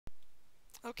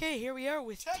Okay, here we are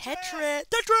with Tetris!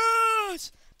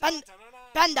 Tetris!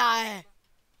 Bandai!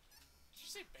 Did you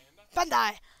say Bandai?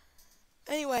 Bandai!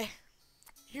 Anyway,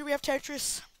 here we have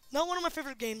Tetris. Not one of my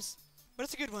favorite games, but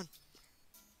it's a good one.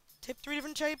 Tip 3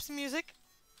 different types of music.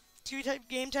 2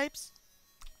 game types.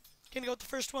 Gonna go with the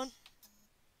first one.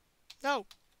 No.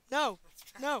 No.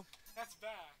 No. That's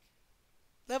back.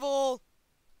 Level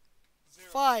 0.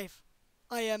 5.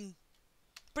 I am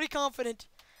pretty confident.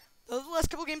 The last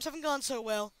couple games haven't gone so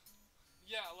well.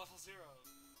 Yeah, level 0.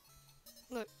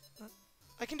 Look,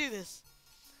 I can do this.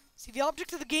 See, the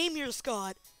object of the game here,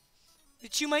 Scott,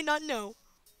 that you might not know,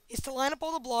 is to line up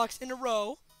all the blocks in a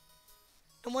row,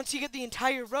 and once you get the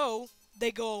entire row,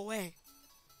 they go away.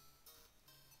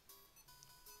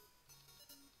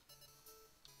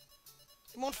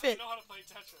 It won't fit. I know how to play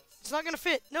Tetris. It's not gonna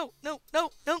fit. No, no,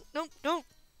 no, no, no, no.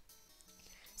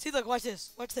 See, look, watch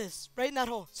this. Watch this. Right in that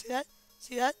hole. See that?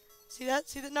 See that? See that?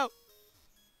 See that? No.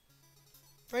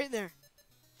 Right in there.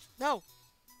 No.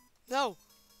 No.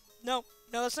 No.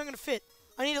 No, that's not gonna fit.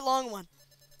 I need a long one.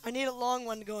 I need a long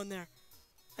one to go in there.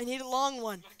 I need a long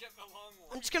one. I'm not getting the long one.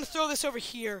 I'm just gonna throw this over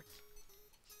here.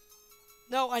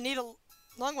 No, I need a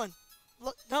long one.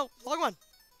 No, long one.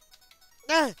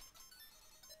 Ah.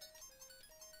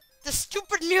 The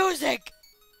stupid music!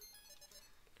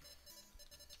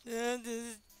 No,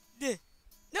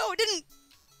 it didn't!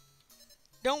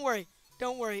 Don't worry.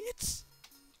 Don't worry. It's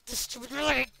the stupid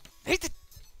music. I hate it.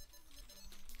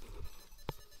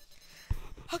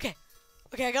 Okay.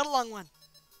 Okay, I got a long one.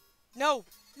 No.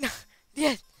 No.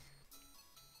 Yeah.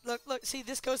 Look, look. See,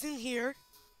 this goes in here.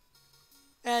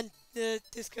 And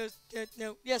this goes...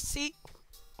 no. Yes, see?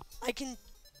 I can...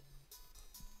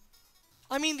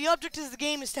 I mean, the object of the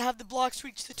game is to have the blocks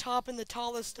reach the top in the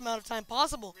tallest amount of time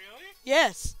possible. Really?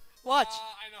 Yes. Watch.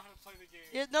 I know how to play the game.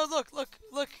 Yeah, no, look, look,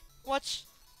 look. Watch.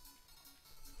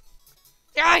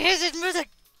 Yeah, here's his music.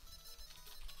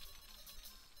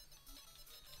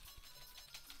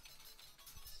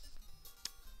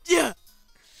 Yeah.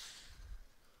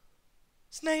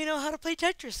 So now you know how to play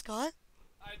Tetris, Scott.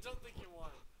 I don't think you won.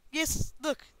 Yes,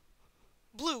 look.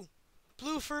 Blue.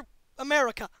 Blue for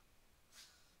America.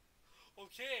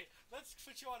 Okay, let's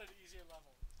put you on an easier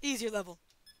level. Easier level.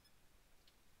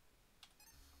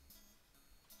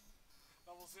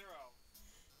 Level 0.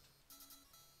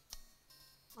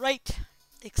 Right.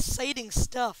 Exciting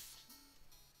stuff.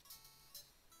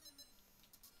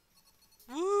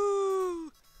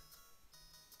 Woo!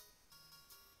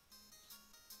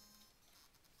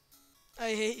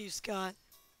 I hate you, Scott.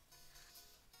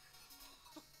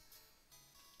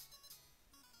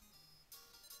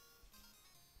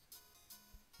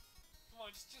 Come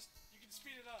on, just you can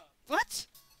speed it up. What?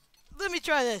 Let me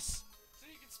try this. So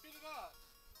you can speed it up.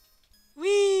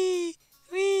 Wee!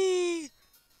 Wee!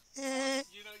 Eh.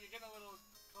 You know, you're getting a little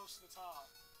close to the top.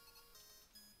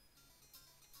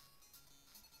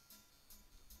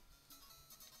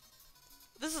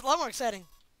 This is a lot more exciting.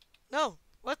 No.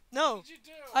 What? No. What did you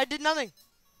do? I did nothing.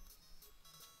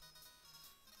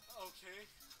 Okay.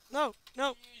 No. No.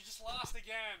 You just lost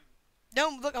again.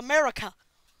 No, look, America.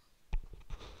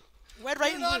 Red, right,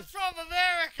 You're and not blue. from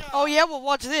America! Oh, yeah? Well,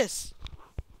 watch this.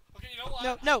 Okay, you know what?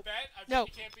 No, no, I bet no.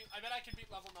 you can't beat, I bet I can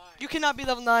beat level 9. You cannot be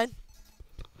level 9.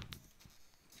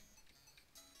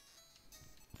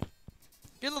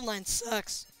 Your level 9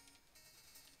 sucks.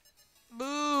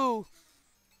 Boo.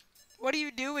 What are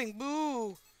you doing?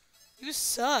 Boo. You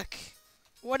suck.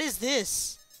 What is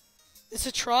this? This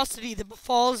atrocity that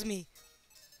befalls me.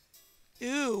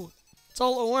 Ew. It's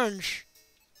all orange.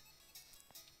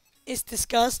 It's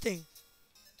disgusting.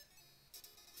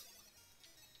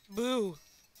 Boo.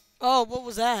 Oh, what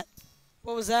was that?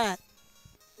 What was that?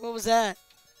 What was that?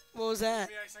 What was that?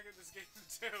 Maybe I suck at this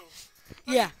game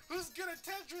too. Yeah. Who's good at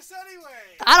Tetris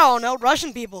anyway? I don't know.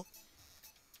 Russian people.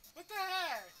 What the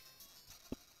heck?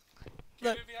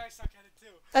 Look. Maybe I suck at it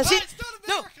too. That's it. It's not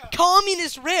No. America!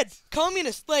 Communist red.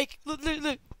 Communist. Like, look, look,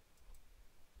 look.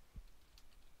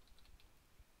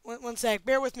 One sec.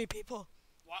 Bear with me, people.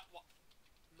 What?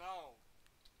 No.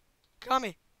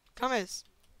 Commie. Commies.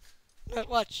 No,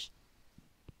 watch.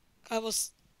 I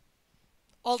was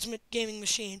ultimate gaming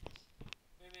machine.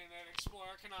 Internet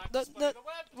Explorer cannot The- display the- the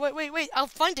web. Wait, wait, wait. I'll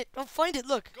find it. I'll find it.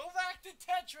 Look. Go back to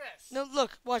Tetris. No,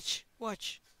 look. Watch.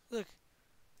 Watch. Look.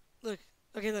 Look.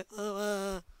 Okay, look.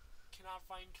 Cannot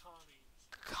find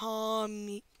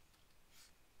commies.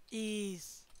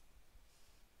 Commies.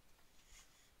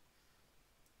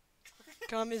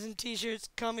 Commies and t-shirts.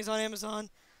 Commies on Amazon.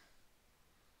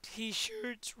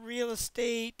 T-shirts. Real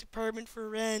estate. Department for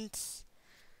rent.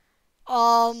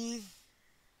 Back.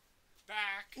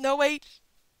 No, wait.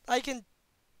 I can...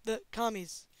 The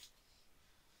commies.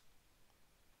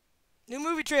 New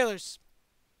movie trailers.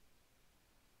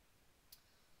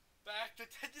 Back to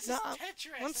this No, is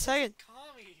Tetris. one This second. isn't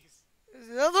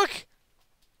commies. Look.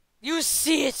 You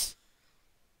see it.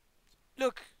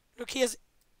 Look. Look. He has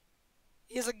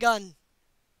a gun.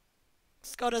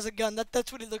 Scott has a gun.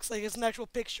 That's what it looks like. It's an actual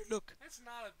picture. Look. That's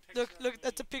not a picture. Look. of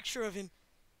That's a me. picture of him.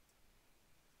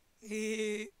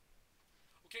 Okay.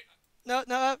 No.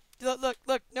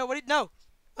 Look. No. What? No.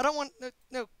 I don't want.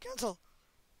 No. Cancel.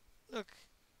 Look.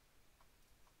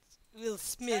 Will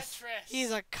Smith. Tetris.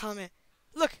 He's a commie.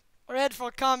 Look. Red for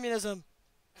communism.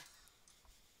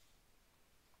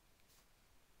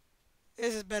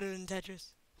 This is better than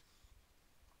Tetris.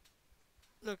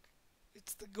 Look.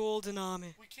 It's the Golden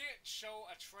Army. We can't show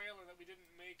a trailer that we didn't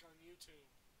make on YouTube.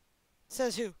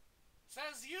 Says who?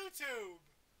 Says YouTube.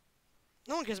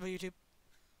 No one cares about YouTube.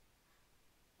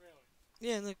 Really?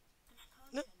 Yeah, look.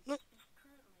 No.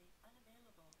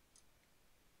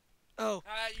 Oh.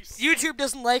 YouTube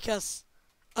doesn't like us.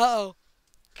 Uh-oh.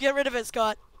 Get rid of it,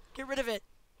 Scott. Get rid of it.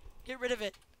 Get rid of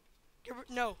it.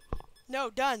 No. No,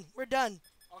 done. We're done.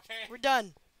 Okay. We're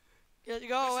done. Go This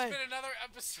away. has been another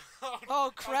episode.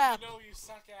 Oh, crap. Of You Know You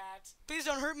Suck At. Please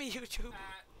don't hurt me, YouTube.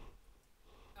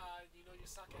 You know you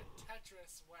suck at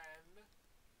Tetris when.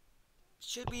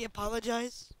 Should we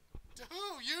apologize? To who?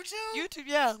 YouTube? YouTube,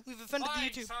 yeah. We've offended Fine,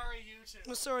 YouTube. Sorry, YouTube.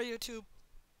 I'm sorry, YouTube.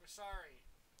 We're sorry.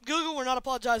 Google, we're not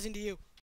apologizing to you.